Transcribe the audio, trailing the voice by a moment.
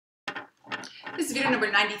This is video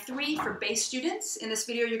number 93 for bass students. In this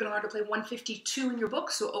video, you're going to learn to play 152 in your book,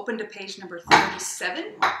 so open to page number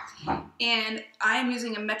 37. And I am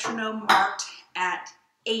using a metronome marked at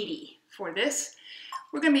 80 for this.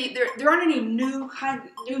 We're going to be, there aren't any new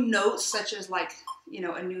notes, such as like, you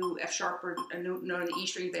know, a new F sharp or a new note on the E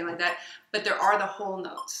string, anything like that, but there are the whole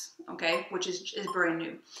notes, okay, which is brand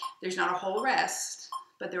new. There's not a whole rest,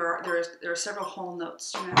 but there are several whole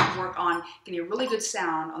notes. You're going to have to work on getting a really good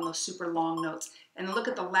sound on those super long notes. And look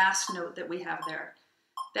at the last note that we have there.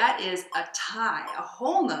 That is a tie, a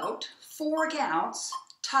whole note, 4 counts,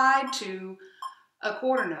 tied to a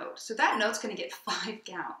quarter note. So that note's going to get 5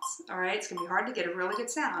 counts, all right? It's going to be hard to get a really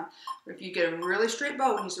good sound. But if you get a really straight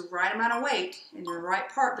bow and use the right amount of weight in the right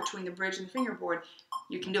part between the bridge and the fingerboard,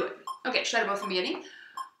 you can do it. Okay, shadow bow from the beginning.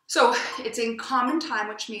 So it's in common time,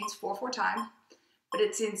 which means 4/4 time, but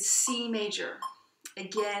it's in C major.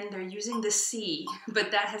 Again, they're using the C,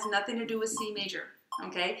 but that has nothing to do with C major,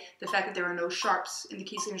 okay? The fact that there are no sharps in the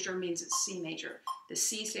key signature means it's C major. The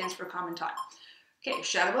C stands for common time. Okay,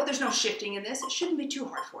 shadow bow, there's no shifting in this. It shouldn't be too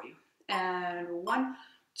hard for you. And 1,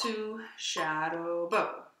 2, shadow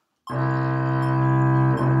bow.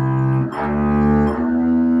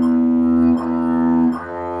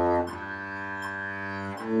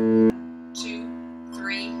 2,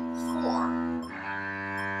 3, 4.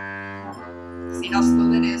 See how slow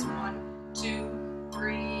that is? 1, 2,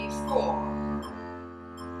 3, 4.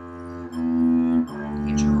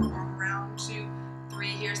 Get your arm around 2, 3.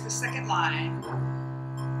 Here's the second line.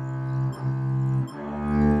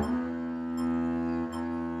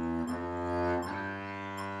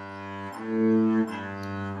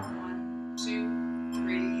 1, 2,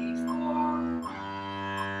 3, 4.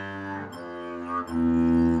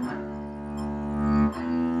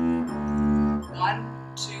 1,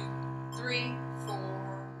 2, 3, 4.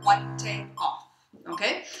 1, take off.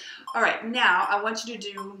 Okay? All right, now I want you to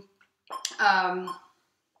do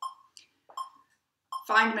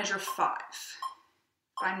find measure 5.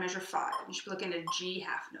 Find measure 5. You should be looking at a G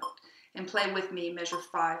half note and play with me measure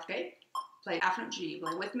 5, okay? Play half note G.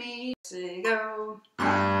 Play with me. Say go.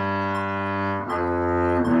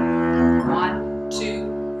 1,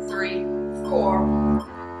 2, 3, 4.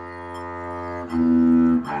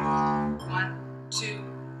 1, 2,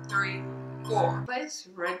 3, 4. Place.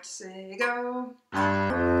 Red. Say go.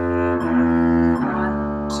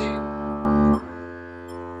 1, 2.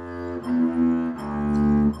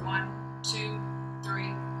 1, 2,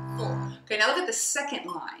 3, 4. Okay, now look at the second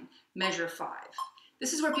line, measure 5.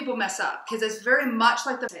 This is where people mess up because it's very much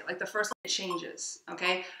like the first line, it changes,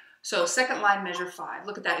 okay? So second line, measure 5.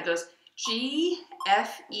 Look at that. It goes G,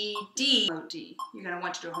 F, E, D, D. You're going to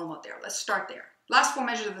want to do a whole note there. Let's start there. Last 4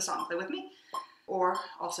 measures of the song. Play with me. Or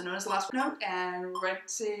also known as the last note. And ready,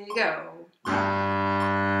 go.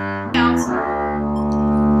 Counts.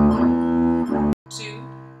 2,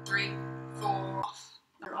 3, 4. Off.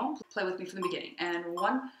 Your own. Play with me from the beginning. And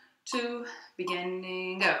 1, 2,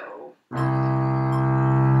 beginning, go.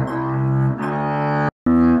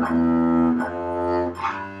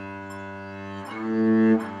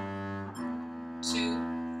 2,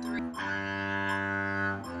 3,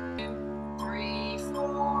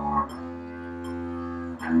 4.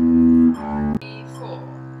 4.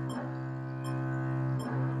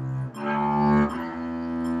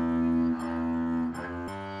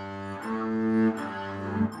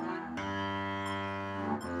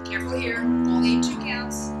 Careful here, only 2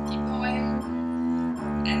 counts. Keep going.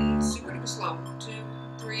 And super duper slow. 2,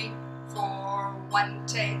 3, 4, 1,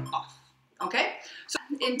 take off. Okay? So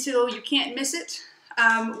until you can't miss it.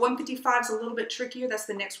 155 is a little bit trickier. That's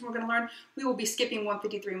the next one we're going to learn. We will be skipping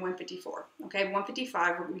 153 and 154. Okay,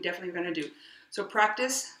 155 we definitely are going to do. So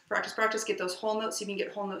practice, practice, practice. Get those whole notes so you can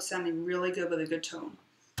get whole notes sounding really good with a good tone.